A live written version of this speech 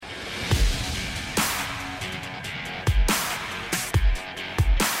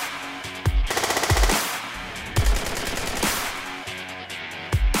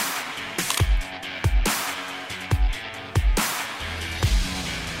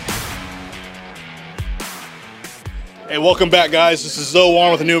Hey, welcome back, guys. This is Zoe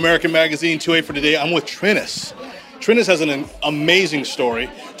Warren with the New American Magazine, 2A for today. I'm with Treniss. Treniss has an amazing story.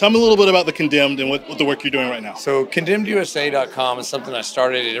 Tell me a little bit about The Condemned and what the work you're doing right now. So condemnedusa.com is something I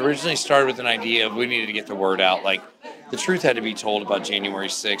started. It originally started with an idea of we needed to get the word out. Like, the truth had to be told about January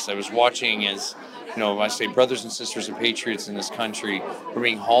 6th. I was watching as, I say brothers and sisters and patriots in this country were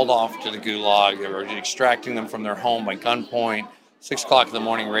being hauled off to the gulag. They were extracting them from their home by gunpoint. 6 o'clock in the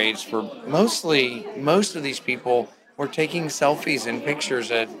morning raids for most of these people were taking selfies and pictures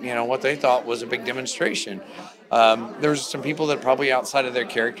at, what they thought was a big demonstration. There's some people that are probably outside of their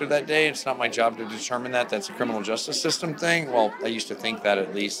character that day. It's not my job to determine that. That's a criminal justice system thing. Well, I used to think that,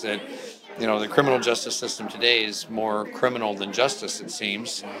 at least, that, the criminal justice system today is more criminal than justice, it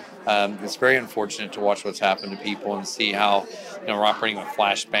seems. It's very unfortunate to watch what's happened to people and see how, we're operating with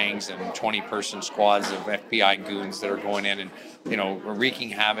flashbangs and 20-person squads of FBI goons that are going in and, wreaking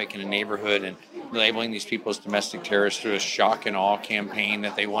havoc in a neighborhood and labeling these people as domestic terrorists through a shock and awe campaign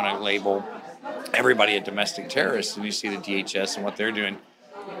that they want to label everybody a domestic terrorist. And you see the DHS and what they're doing.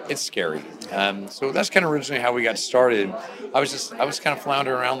 It's scary. So that's kind of originally how we got started. I was kind of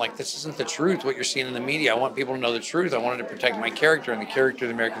floundering around like, this isn't the truth, what you're seeing in the media. I want people to know the truth. I wanted to protect my character and the character of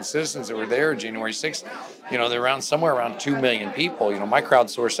the American citizens that were there January 6th. They're somewhere around 2 million people. My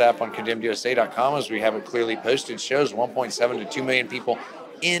crowdsource app on condemnedusa.com, as we have it clearly posted, shows 1.7 to 2 million people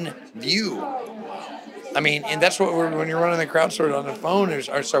in view. And that's what when you're running the crowdsource on the phone,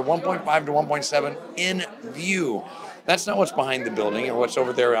 1.5 to 1.7 in view. That's not what's behind the building or what's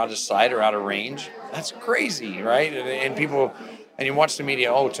over there out of sight or out of range. That's crazy, right? And you watch the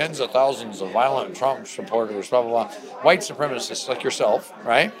media, tens of thousands of violent Trump supporters, blah, blah, blah. White supremacists like yourself,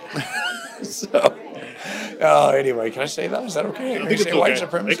 right? Anyway, can I say that? Is that okay? I think it's okay. White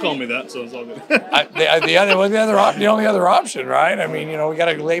supremacy? They call me that, so it's all good. The only other option, right? We got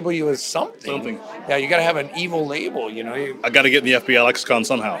to label you as something. Yeah, you got to have an evil label, I got to get in the FBI lexicon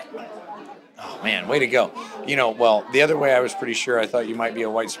somehow. Oh, man, way to go. Well, the other way I was pretty sure I thought you might be a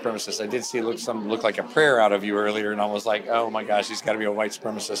white supremacist. I did see something look like a prayer out of you earlier, and I was like, oh my gosh, he's got to be a white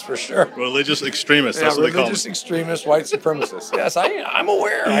supremacist for sure. Religious extremist, that's what they call them. Religious extremist, white supremacist. Yes, I'm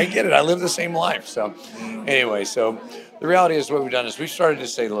aware. I get it. I live the same life. So anyway, the reality is what we've done is we've started to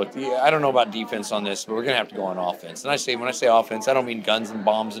say, look, I don't know about defense on this, but we're going to have to go on offense. And when I say offense, I don't mean guns and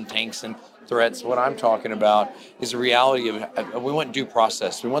bombs and tanks and threats. What I'm talking about is the reality of we want due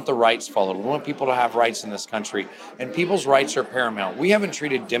process. We want the rights followed. We want people to have rights in this country, and people's rights are paramount. We haven't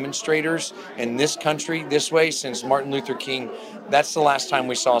treated demonstrators in this country this way since Martin Luther King. That's the last time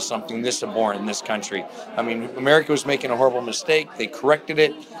we saw something this abhorrent in this country. America was making a horrible mistake. They corrected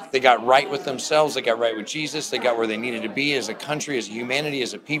it. They got right with themselves. They got right with Jesus. They got where they needed to be as a country, as a humanity,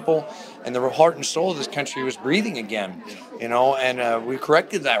 as a people. And the heart and soul of this country was breathing again, and we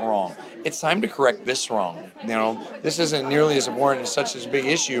corrected that wrong. It's time to correct this wrong. This isn't nearly as abhorrent and such as a big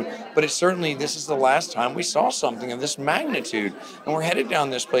issue, but this is the last time we saw something of this magnitude. And we're headed down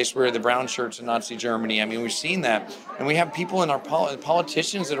this place where the brown shirts in Nazi Germany, we've seen that. And we have people in our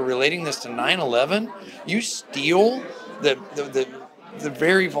politicians that are relating this to 9/11. You steal the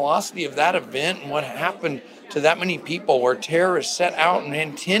very velocity of that event and what happened to that many people, where terrorists set out and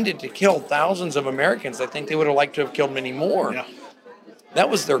intended to kill thousands of Americans. I think they would have liked to have killed many more. Yeah. That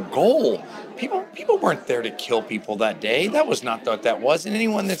was their goal. People weren't there to kill people that day. That was not what that was, and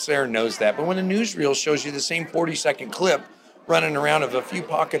anyone that's there knows that. But when a newsreel shows you the same 40-second clip running around of a few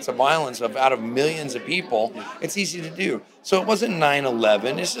pockets of violence out of millions of people, it's easy to do. So it wasn't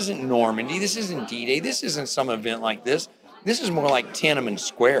 9/11. This isn't Normandy. This isn't D-Day. This isn't some event like this. This is more like Tiananmen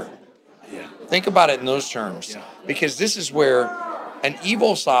Square. Yeah. Think about it in those terms, because this is where an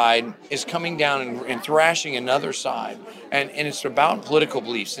evil side is coming down and thrashing another side. And it's about political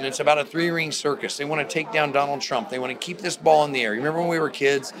beliefs, and it's about a three-ring circus. They want to take down Donald Trump. They want to keep this ball in the air. You remember when we were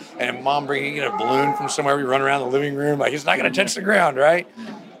kids and mom bringing in a balloon from somewhere, we run around the living room like it's not going to touch the ground, right?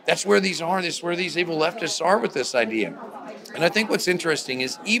 That's where these are. That's where these evil leftists are with this idea. And I think what's interesting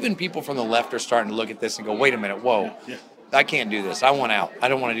is even people from the left are starting to look at this and go, wait a minute, whoa, I can't do this. I want out. I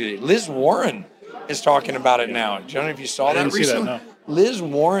don't want to do it. Liz Warren is talking about it now. I don't know if you saw that recently. No. Liz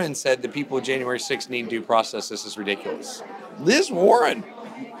Warren said the people of January 6th need due process. This is ridiculous. Liz Warren.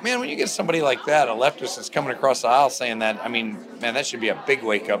 Man, when you get somebody like that, a leftist that's coming across the aisle saying that, that should be a big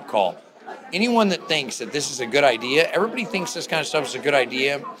wake-up call. Anyone that thinks that this is a good idea, everybody thinks this kind of stuff is a good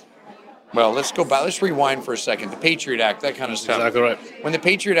idea. Well, let's go back. Let's rewind for a second. The Patriot Act, that kind of stuff. Exactly right. When the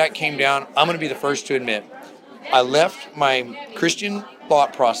Patriot Act came down, I'm going to be the first to admit, I left my Christian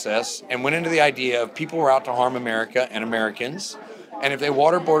thought process and went into the idea of people were out to harm America and Americans, and if they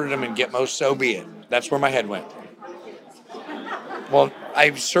waterboarded them and Gitmo, so be it. That's where my head went. Well,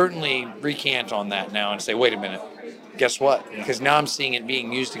 I certainly recant on that now and say, wait a minute. guess what? Because now I'm seeing it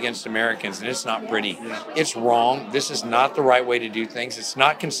being used against Americans, and it's not pretty. It's wrong. This is not the right way to do things. It's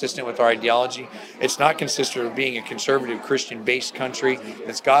not consistent with our ideology. It's not consistent with being a conservative Christian-based country.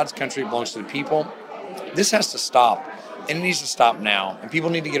 It's God's country, it belongs to the people. This has to stop, and it needs to stop now. And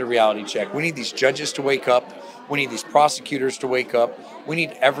people need to get a reality check. We need these judges to wake up. We need these prosecutors to wake up. We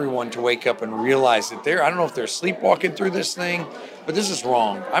need everyone to wake up and realize that I don't know if they're sleepwalking through this thing, but this is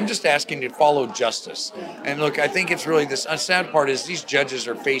wrong. I'm just asking to follow justice. And look, I think it's really this sad part is these judges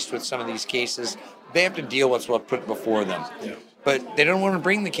are faced with some of these cases. They have to deal with what's put before them. Yeah. But they don't want to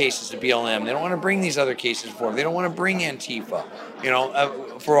bring the cases to BLM. They don't want to bring these other cases forward. They don't want to bring Antifa,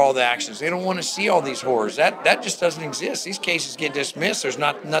 for all the actions. They don't want to see all these horrors. That just doesn't exist. These cases get dismissed. There's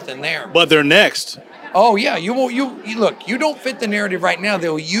nothing there. But they're next. Oh yeah, you look. You don't fit the narrative right now.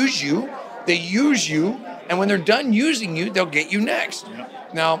 They'll use you. They use you, and when they're done using you, they'll get you next. Yeah.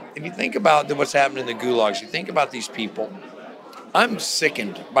 Now, if you think about what's happening in the gulags, you think about these people. I'm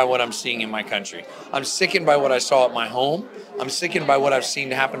sickened by what I'm seeing in my country. I'm sickened by what I saw at my home. I'm sickened by what I've seen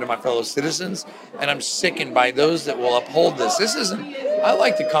happen to my fellow citizens. And I'm sickened by those that will uphold this. I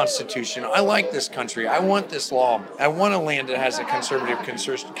like the Constitution. I like this country. I want this law. I want a land that has a conservative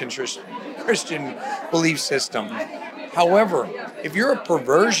Christian belief system. However, if you're a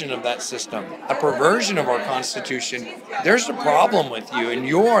perversion of that system, a perversion of our Constitution, there's a problem with you, and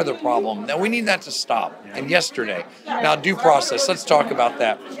you're the problem. Now, we need that to stop. And yesterday, now due process, let's talk about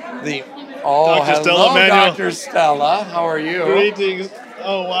that. Dr. Stella, Immanuel. Dr. Stella, how are you? Greetings.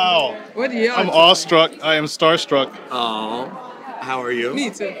 Oh, wow. What are you? I'm awestruck. I am starstruck. Oh, how are you? Me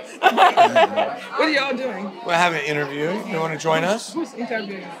too. What are y'all doing? We're having an interview. You want to join us? Who's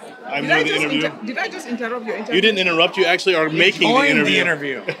interviewing? I'm doing the interview. Did I just interrupt your interview? You didn't interrupt. You actually are making the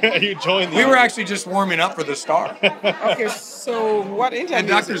interview. You joined the We were actually just warming up for the star. Okay, so what interview? And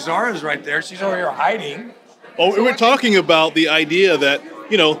Dr. Zara's right there. She's over here hiding. Oh, we were talking about the idea that,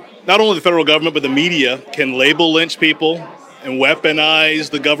 not only the federal government, but the media can label lynch people and weaponize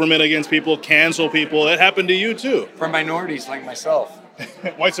the government against people, cancel people. That happened to you, too. For minorities like myself.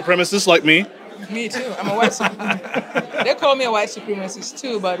 White supremacists like me. Me, too. I'm a white supremacist. They call me a white supremacist,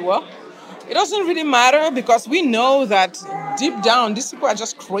 too, but, it doesn't really matter because we know that deep down, these people are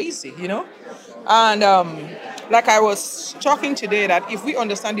just crazy, And like I was talking today, that if we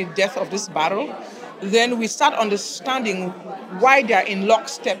understand the depth of this battle, then we start understanding why they are in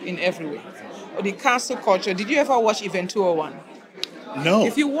lockstep in every way. Or the cancel culture. Did you ever watch Event 201? No.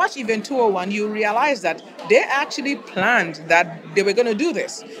 If you watch Event 201, you realize that they actually planned that they were going to do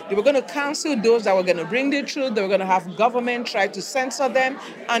this. They were going to cancel those that were going to bring the truth. They were going to have government try to censor them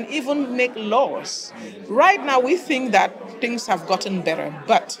and even make laws. Right now, we think that things have gotten better,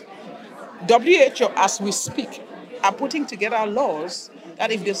 but WHO, as we speak, are putting together laws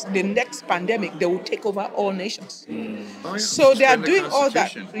that if there's the next pandemic, they will take over all nations. Oh, yeah. So they are doing all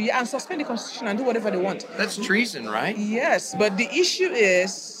that. Constitution. And suspend the Constitution and do whatever they want. That's treason, right? Yes, but the issue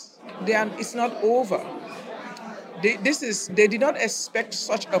is it's not over. They did not expect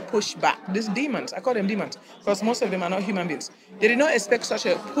such a pushback. These demons, I call them demons, because most of them are not human beings. They did not expect such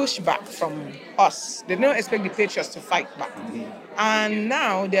a pushback from us. They did not expect the patriots to fight back. And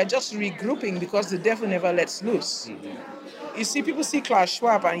now they're just regrouping because the devil never lets loose. You see, people see Klaus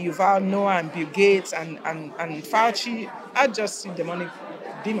Schwab and Yuval Noah and Bill Gates and Fauci. I just see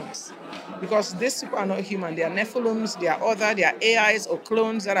demons. Because these people are not human. They are Nephilims, they are AIs or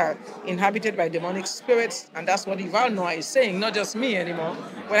clones that are inhabited by demonic spirits. And that's what Yuval Noah is saying, not just me anymore.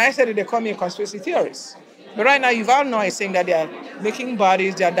 When I said it, they call me a conspiracy theorist. But right now, Yuval Noah is saying that they are making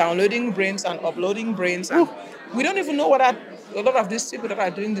bodies, they are downloading brains and uploading brains. And we don't even know what a lot of these people that are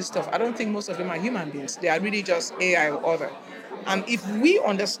doing this stuff, I don't think most of them are human beings. They are really just AI or other. And if we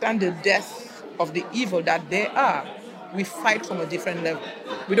understand the depth of the evil that they are, we fight from a different level.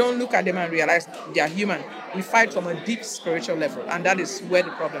 We don't look at them and realize they are human. We fight from a deep spiritual level, and that is where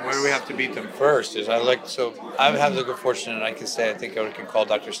the problem is. Where do we have to beat them first? I've had the good fortune, and I can say I think I can call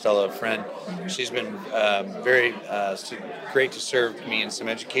Dr. Stella a friend. She's been very great to serve me in some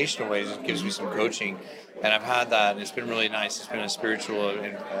educational ways. It gives me some coaching. And I've had that, and it's been really nice. It's been a spiritual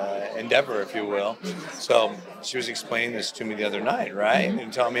endeavor, if you will. So she was explaining this to me the other night, right?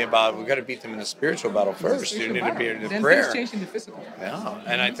 And telling me about we've got to beat them in the spiritual battle first. You need to be in the prayer. Then things change in the physical. Yeah,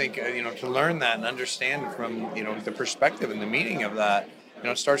 and I think to learn that and understand from the perspective and the meaning of that,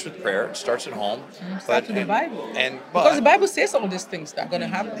 It starts with prayer. It starts at home. Start with the Bible. But Because the Bible says all these things that are going to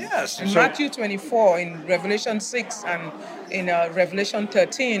happen. Yes. In So, Matthew 24, in Revelation 6, and in Revelation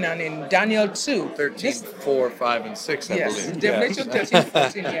 13, and in Daniel 2. 13, 4, 5, and 6, I Yes, believe. Revelation 13,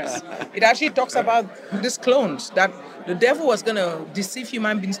 14, yes. It actually talks about these clones, that the devil was going to deceive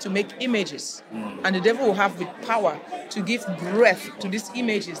human beings to make images. And the devil will have the power to give breath to these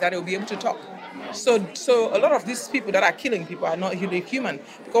images that they'll be able to talk. So a lot of these people that are killing people are not really human.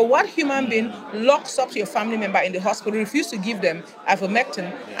 Because what human being locks up your family member in the hospital, refuse to give them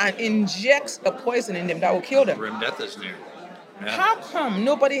ivermectin, and injects a poison in them that will kill them? Grim death is near. Yeah. How come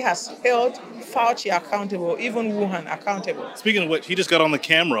nobody has held Fauci accountable, even Wuhan accountable? Speaking of which, he just got on the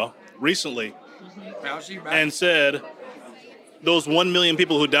camera recently and said those 1 million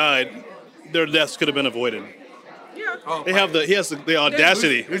people who died, their deaths could have been avoided. Yeah. He has the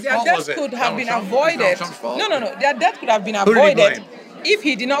audacity. Whose Their fault death was it? could have Donald been Trump? avoided. Donald Trump's fault? No. Their death could have been Who did he avoided blame? if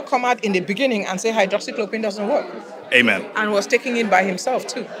he did not come out in the beginning and say hydroxychloroquine doesn't work, Amen. and was taking it by himself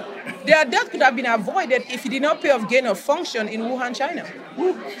too. Their death could have been avoided if he did not pay off gain of function in Wuhan, China.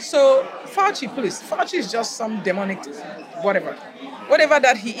 So Fauci, please. Fauci is just some demonic whatever. Whatever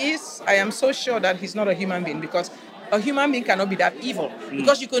that he is, I am so sure that he's not a human being, because a human being cannot be that evil.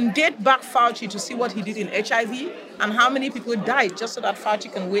 Because you can date back Fauci to see what he did in HIV and how many people died just so that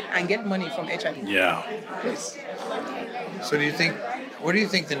Fauci can wait and get money from HIV. Yeah. Please. So what do you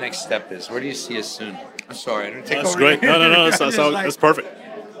think the next step is? Where do you see us soon? I'm sorry, I didn't take That's over. great. No. That's perfect.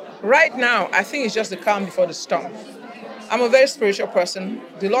 Right now, I think it's just the calm before the storm. I'm a very spiritual person.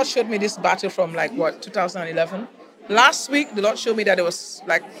 The Lord showed me this battle from 2011. Last week, the Lord showed me that there was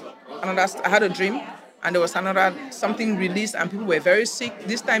I had a dream, and there was something released, and people were very sick.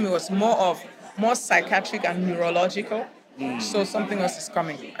 This time it was more psychiatric and neurological. So something else is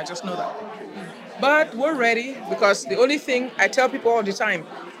coming. I just know that. But we're ready, because the only thing I tell people all the time,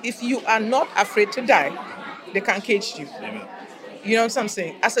 if you are not afraid to die, they can't cage you. Amen. You know what I'm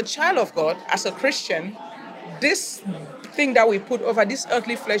saying? As a child of God, as a Christian, this thing that we put over, this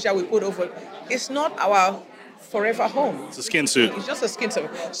earthly flesh that we put over, is not our forever home. It's a skin suit. It's just a skin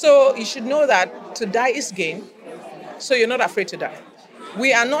suit. So you should know that to die is gain. So you're not afraid to die.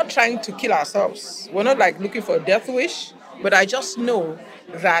 We are not trying to kill ourselves. We're not looking for a death wish. But I just know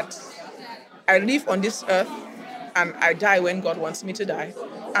that I live on this earth and I die when God wants me to die.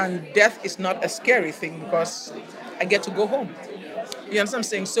 And death is not a scary thing, because I get to go home. You understand what I'm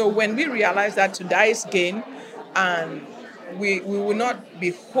saying? So when we realize that to die is gain, and we will not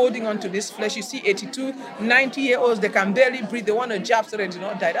be holding on to this flesh. You see 82, 90-year-olds, they can barely breathe. They want a jab so they do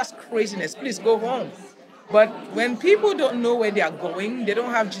not die. That's craziness. Please go home. But when people don't know where they are going, they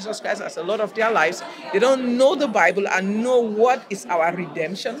don't have Jesus Christ as a lot of their lives, they don't know the Bible and know what is our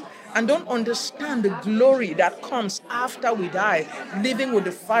redemption, and don't understand the glory that comes after we die, living with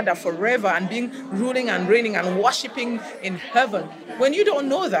the Father forever and being ruling and reigning and worshiping in heaven. When you don't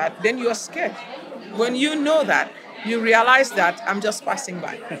know that, then you're scared. When you know that, you realize that I'm just passing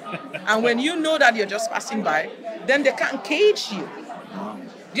by. And when you know that you're just passing by, then they can't cage you.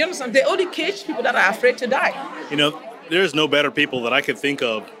 Do you understand? They only cage people that are afraid to die. There's no better people that I could think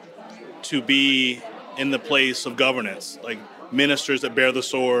of to be in the place of governance, like ministers that bear the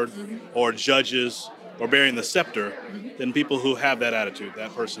sword, or judges, or bearing the scepter, than people who have that attitude,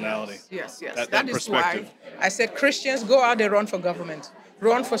 that personality. Yes. That is perspective. why I said Christians, go out there, run for government,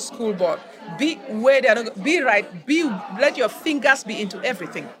 run for school board, be where they are not, be right, let your fingers be into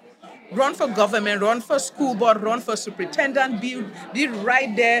everything. Run for government, run for school board, run for superintendent, be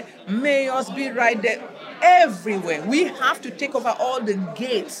right there, mayors, be right there, everywhere. We have to take over all the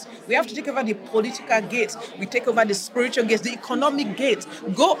gates. We have to take over the political gates. We take over the spiritual gates, the economic gates.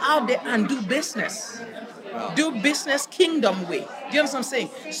 Go out there and do business. Do business kingdom way. Do you understand what I'm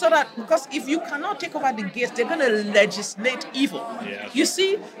saying? So that, because if you cannot take over the gates, they're going to legislate evil. Yeah. You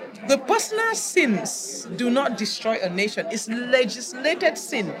see, the personal sins do not destroy a nation. It's legislated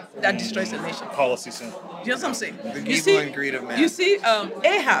sin that destroys a nation. Policy sin. Do you understand what I'm saying? The evil and greed of man. You see,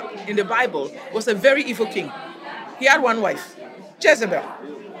 Ahab in the Bible was a very evil king. He had one wife, Jezebel.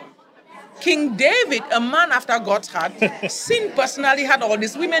 King David, a man after God's heart, sinned personally, had all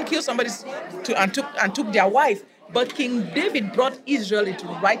these women kill somebody and took their wife. But King David brought Israel into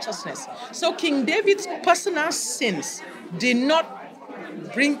righteousness. So King David's personal sins did not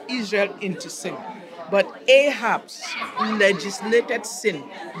bring Israel into sin. But Ahab's legislated sin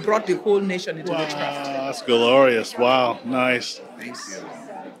brought the whole nation into witchcraft. That's glorious. Wow, nice. Thank you.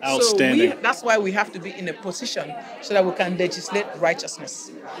 Outstanding. So that's why we have to be in a position so that we can legislate righteousness.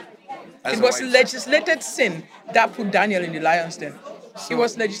 It was legislated sin that put Daniel in the lion's den. It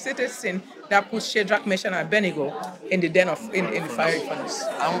was legislated sin that put Shadrach, Meshach, and Abednego in the den of in the fiery furnace.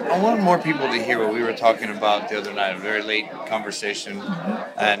 I want more people to hear what we were talking about the other night, a very late conversation,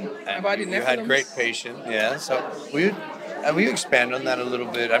 and About the you had great Nephilims? patience. Yeah, so will you expand on that a little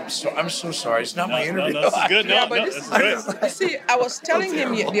bit? I'm so sorry. It's not my interview. No, this is good. Yeah, No, but no, this this is is great. you see, I was telling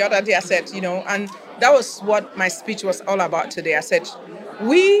him the other day. I said, and that was what my speech was all about today. I said,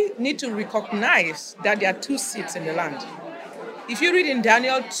 we need to recognize that there are two seats in the land. If you read in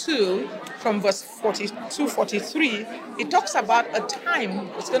Daniel 2, from verse 42, 43, it talks about a time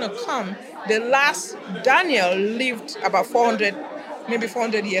that's going to come. The last Daniel lived about 400, maybe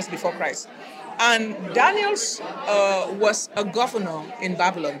 400 years before Christ. And Daniel was a governor in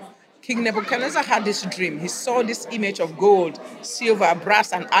Babylon. King Nebuchadnezzar had this dream. He saw this image of gold, silver,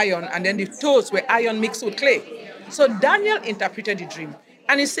 brass, and iron, and then the toes were iron mixed with clay. So Daniel interpreted the dream.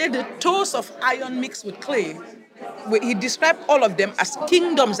 And he said the toes of iron mixed with clay, he described all of them as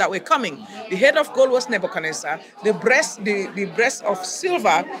kingdoms that were coming. The head of gold was Nebuchadnezzar. The breast of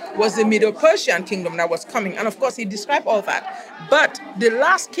silver was the Medo-Persian kingdom that was coming. And of course, he described all that. But the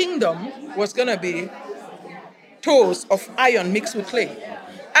last kingdom was going to be toes of iron mixed with clay.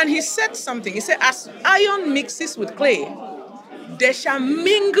 And he said something. He said, as iron mixes with clay, they shall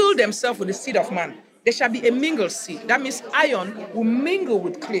mingle themselves with the seed of man. There shall be a mingled seed. That means iron will mingle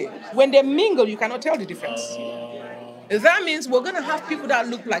with clay. When they mingle, you cannot tell the difference. That means we're going to have people that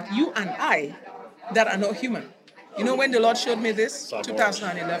look like you and I that are not human. You know when the Lord showed me this?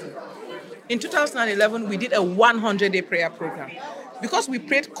 2011. In 2011, we did a 100-day prayer program. Because we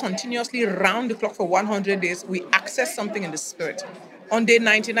prayed continuously round the clock for 100 days, we accessed something in the spirit. On day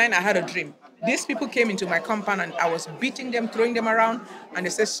 99, I had a dream. These people came into my compound and I was beating them, throwing them around, and they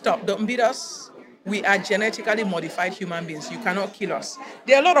said, stop, don't beat us. We are genetically modified human beings. You cannot kill us.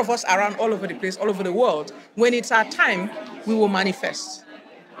 There are a lot of us around all over the place, all over the world. When it's our time, we will manifest.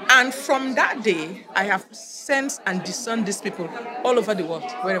 And from that day, I have sensed and discerned these people all over the world,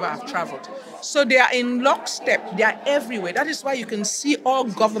 wherever I've traveled. So they are in lockstep. They are everywhere. That is why you can see all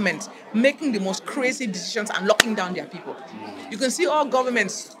governments making the most crazy decisions and locking down their people. You can see all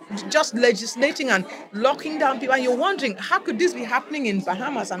governments just legislating and locking down people. And you're wondering, how could this be happening in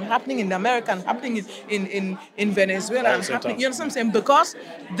Bahamas and happening in America and happening in Venezuela and happening, you know what I'm saying? Because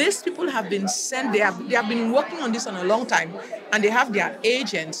these people have been sent, they have been working on this on a long time, and they have their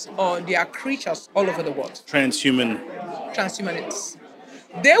agents or their creatures all over the world. Transhumanists.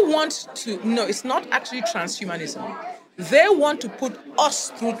 They want to, no, it's not actually transhumanism. They want to put us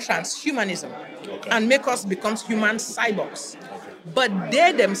through transhumanism and make us become human cyborgs. But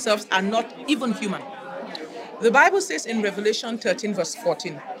they themselves are not even human. The Bible says in Revelation 13 verse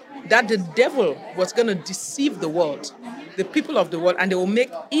 14 that the devil was going to deceive the world, the people of the world, and they will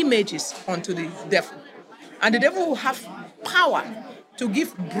make images unto the devil. And the devil will have power to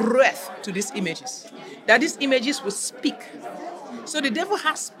give breath to these images, that these images will speak. So the devil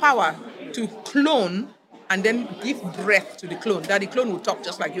has power to clone and then give breath to the clone, that the clone will talk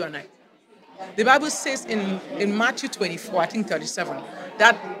just like you and I. The Bible says in Matthew 24, I think 37,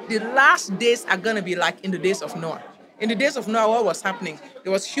 that the last days are going to be like in the days of Noah. In the days of Noah, what was happening?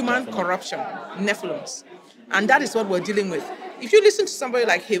 There was human corruption, Nephilims. And that is what we're dealing with. If you listen to somebody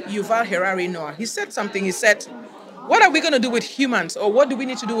like Yuval Harari Noah, he said something. He said, what are we going to do with humans? Or what do we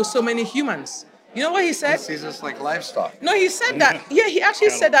need to do with so many humans? You know what he said? He sees us like livestock. No, he said that. Yeah, he actually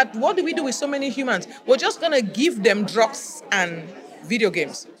said that. What do we do with so many humans? We're just going to give them drugs and video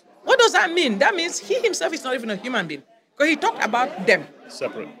games. What does that mean? That means he himself is not even a human being. Because he talked about them.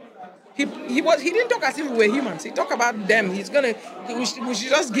 Separate. He didn't talk as if we were humans. He talked about them. We should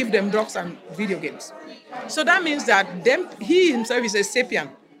just give them drugs and video games. So that means that he himself is a sapien.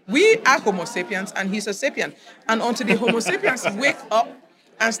 We are Homo sapiens and he's a sapien. And until the Homo sapiens wake up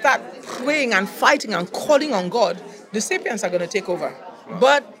and start praying and fighting and calling on God, the sapiens are going to take over.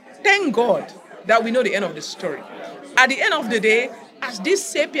 But thank God that we know the end of the story. At the end of the day, as these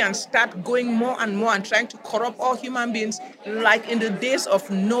sapiens start going more and more and trying to corrupt all human beings, like in the days of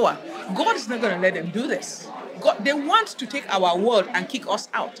Noah, God is not going to let them do this. God, they want to take our world and kick us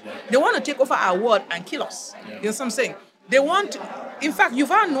out. They want to take over our world and kill us. You know what I'm saying? They want to, in fact,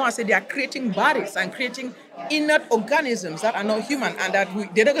 Yuval Noah said they are creating bodies and creating inert organisms that are not human and that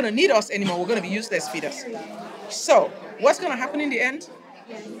they're not going to need us anymore. We're going to be useless feeders. So, what's going to happen in the end?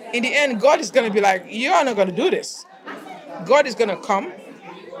 In the end, God is going to be like, you are not going to do this. God is going to come,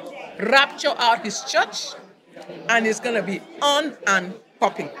 rapture out his church, and it's going to be on and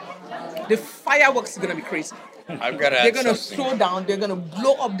popping. The fireworks are going to be crazy. I've got to They're going to throw down, they're going to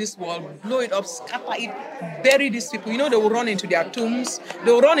blow up this world, blow it up, scatter it, bury these people. You know, they will run into their tombs,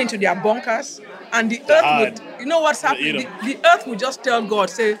 they will run into their bunkers, and the earth would, you know what's happening? The earth will just tell God,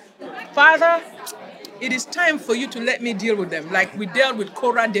 say, Father, it is time for you to let me deal with them, like we dealt with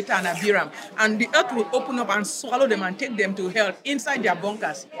Korah, Dathan, and Abiram. And the earth will open up and swallow them and take them to hell inside their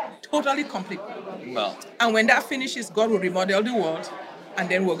bunkers. Totally complete. Well, And when that finishes, God will remodel the world. And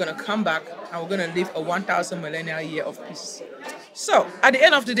then we're going to come back and we're going to live a 1,000 millennial year of peace. So, at the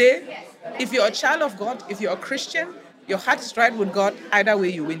end of the day, if you're a child of God, if you're a Christian, your heart is right with God, either way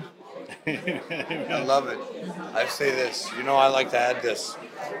you win. I love it. I say this, I like to add this.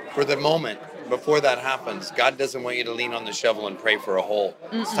 For the moment, before that happens, God doesn't want you to lean on the shovel and pray for a hole.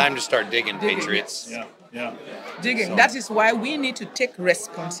 It's time to start digging, Patriots. Yeah. Digging. So- That is why we need to take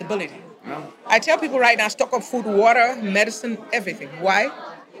responsibility. Yeah. I tell people right now, stock up food, water, medicine, everything. Why?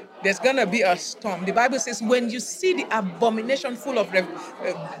 There's going to be a storm. The Bible says, when you see the abomination full of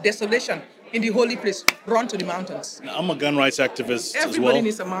desolation in the holy place, run to the mountains. I'm a gun rights activist as Everybody well.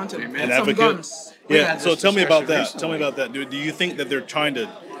 needs a mountain Amen. and An some advocate. guns. Yeah. had So this tell me about that. discussion Tell me recently. about that. Do you think that they're trying to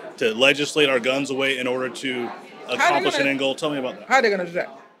legislate our guns away in order to accomplish an gonna- end goal? Tell me about that. How are they going to do that?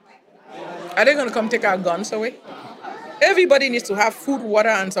 Are they going to come take our guns away? Everybody needs to have food, water,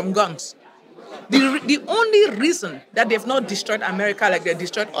 and some guns. The only reason that they've not destroyed America like they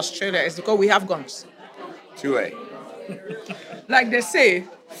destroyed Australia is because we have guns. 2A. Like they say,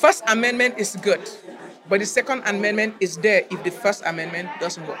 First Amendment is good, but the Second Amendment is there if the First Amendment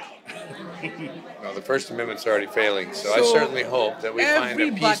doesn't work. No, the First Amendment's already failing, so I So, certainly hope that we find a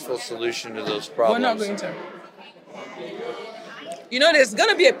everybody- peaceful solution to those We're problems. not going to. There's going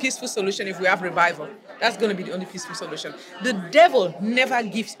to be a peaceful solution if we have revival. That's going to be the only peaceful solution. The devil never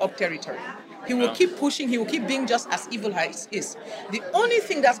gives up territory. He will keep pushing. He will keep being just as evil as he is. The only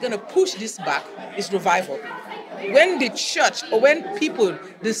thing that's going to push this back is revival. When the church or when people,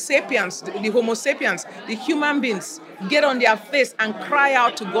 the sapiens, the Homo sapiens, the human beings, get on their face and cry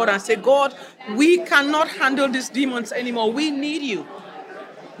out to God and say, God, we cannot handle these demons anymore. We need you.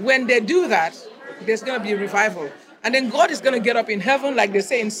 When they do that, there's going to be a revival. And then God is going to get up in heaven, like they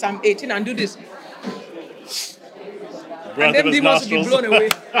say in Psalm 18, and do this. Breath And then of his demons will be nostrils. blown away.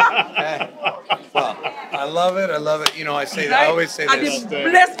 Well, I love it. I say that. I always say And this. the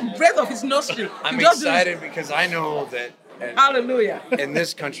blessed breath of his nostril. I'm You just do this. excited because I know that Hallelujah. in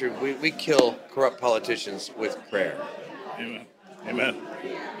this country, we kill corrupt politicians with prayer. Amen. Amen.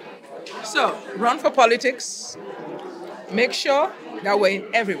 So, run for politics. Make sure that we're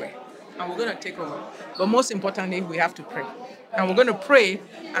in everywhere. And we're going to take over. But most importantly, we have to pray. And we're going to pray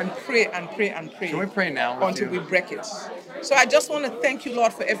and pray and pray and pray. Can we pray now with until you? we break it. So I just want to thank you,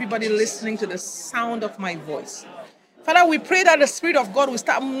 Lord, for everybody listening to the sound of my voice. Father, we pray that the Spirit of God will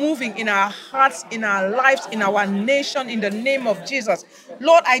start moving in our hearts, in our lives, in our nation, in the name of Jesus.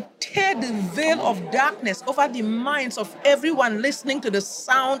 Lord, I tear the veil of darkness over the minds of everyone listening to the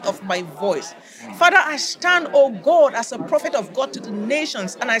sound of my voice. Father, I stand, oh God, as a prophet of God to the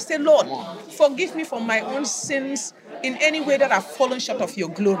nations, and I say, Lord, forgive me for my own sins in any way that I've fallen short of your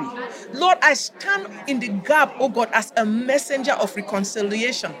glory. Lord, I stand in the gap, oh God, as a messenger of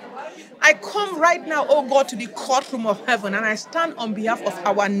reconciliation. I come right now, oh God, to the courtroom of heaven, and I stand on behalf of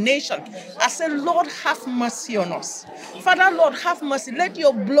our nation. I say, Lord, have mercy on us. Father, Lord, have mercy. Let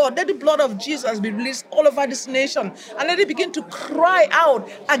your blood, let the blood of Jesus be released all over this nation, and let it begin to cry out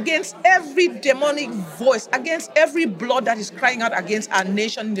against every demonic voice, against every blood that is crying out against our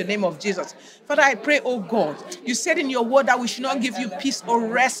nation in the name of Jesus. Father, I pray, oh God, you said in your word that we should not give you peace or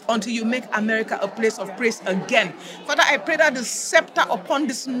rest until you make America a place of praise again. Father, I pray that the scepter upon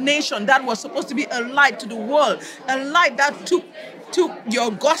this nation that was supposed to be a light to the world, a light that took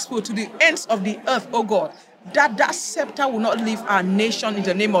your gospel to the ends of the earth, oh God, that scepter will not leave our nation in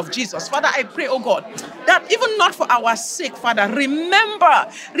the name of Jesus. Father, I pray, oh God, that even not for our sake, Father,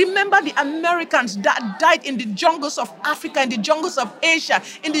 remember the Americans that died in the jungles of Africa, in the jungles of Asia,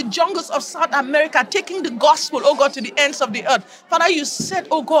 in the jungles of South America, taking the gospel, oh God, to the ends of the earth. Father, you said,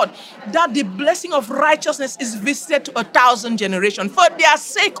 oh God, that the blessing of righteousness is visited to 1,000 generations. For their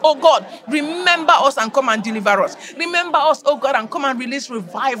sake, oh God, remember us and come and deliver us. Remember us, oh God, and come and release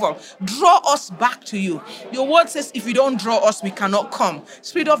revival. Draw us back to you. Your word says if you don't draw us, we cannot come.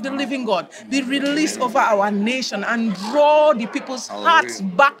 Spirit of the living God, be released over our nation and draw the people's hearts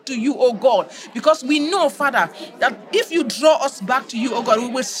back to you, oh God. Because we know, Father, that if you draw us back to you, oh God, we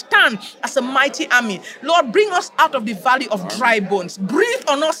will stand as a mighty army. Lord, bring us out of the valley of dry bones. Breathe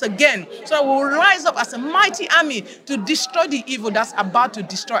on us again so that we will rise up as a mighty army to destroy the evil that's about to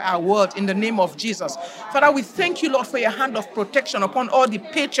destroy our world in the name of Jesus. Father, we thank you, Lord, for your hand of protection upon all the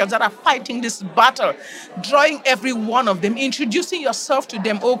patriots that are fighting this battle. drawing every one of them, introducing yourself to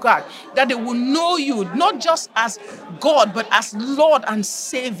them, oh God, that they will know you, not just as God, but as Lord and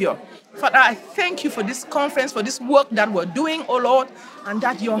Savior. Father, I thank you for this conference, for this work that we're doing, oh Lord, and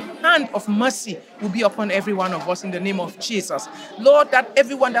that your hand of mercy will be upon every one of us in the name of Jesus. Lord, that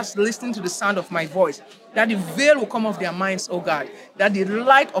everyone that's listening to the sound of my voice, that the veil will come off their minds, oh God, that the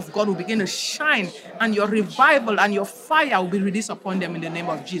light of God will begin to shine, and your revival and your fire will be released upon them in the name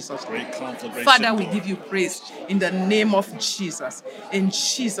of Jesus. Great conflict, great Father, we shit. give you praise in the name of Jesus. In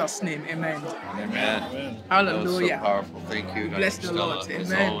Jesus' name, amen. Amen. Hallelujah. That was so powerful. Thank you, Bless Dr. the Stella, Lord.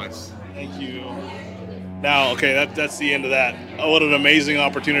 as Amen. always. Thank you. Now, okay, that's the end of that. Oh, what an amazing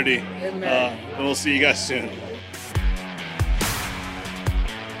opportunity. Amen. And we'll see you guys soon.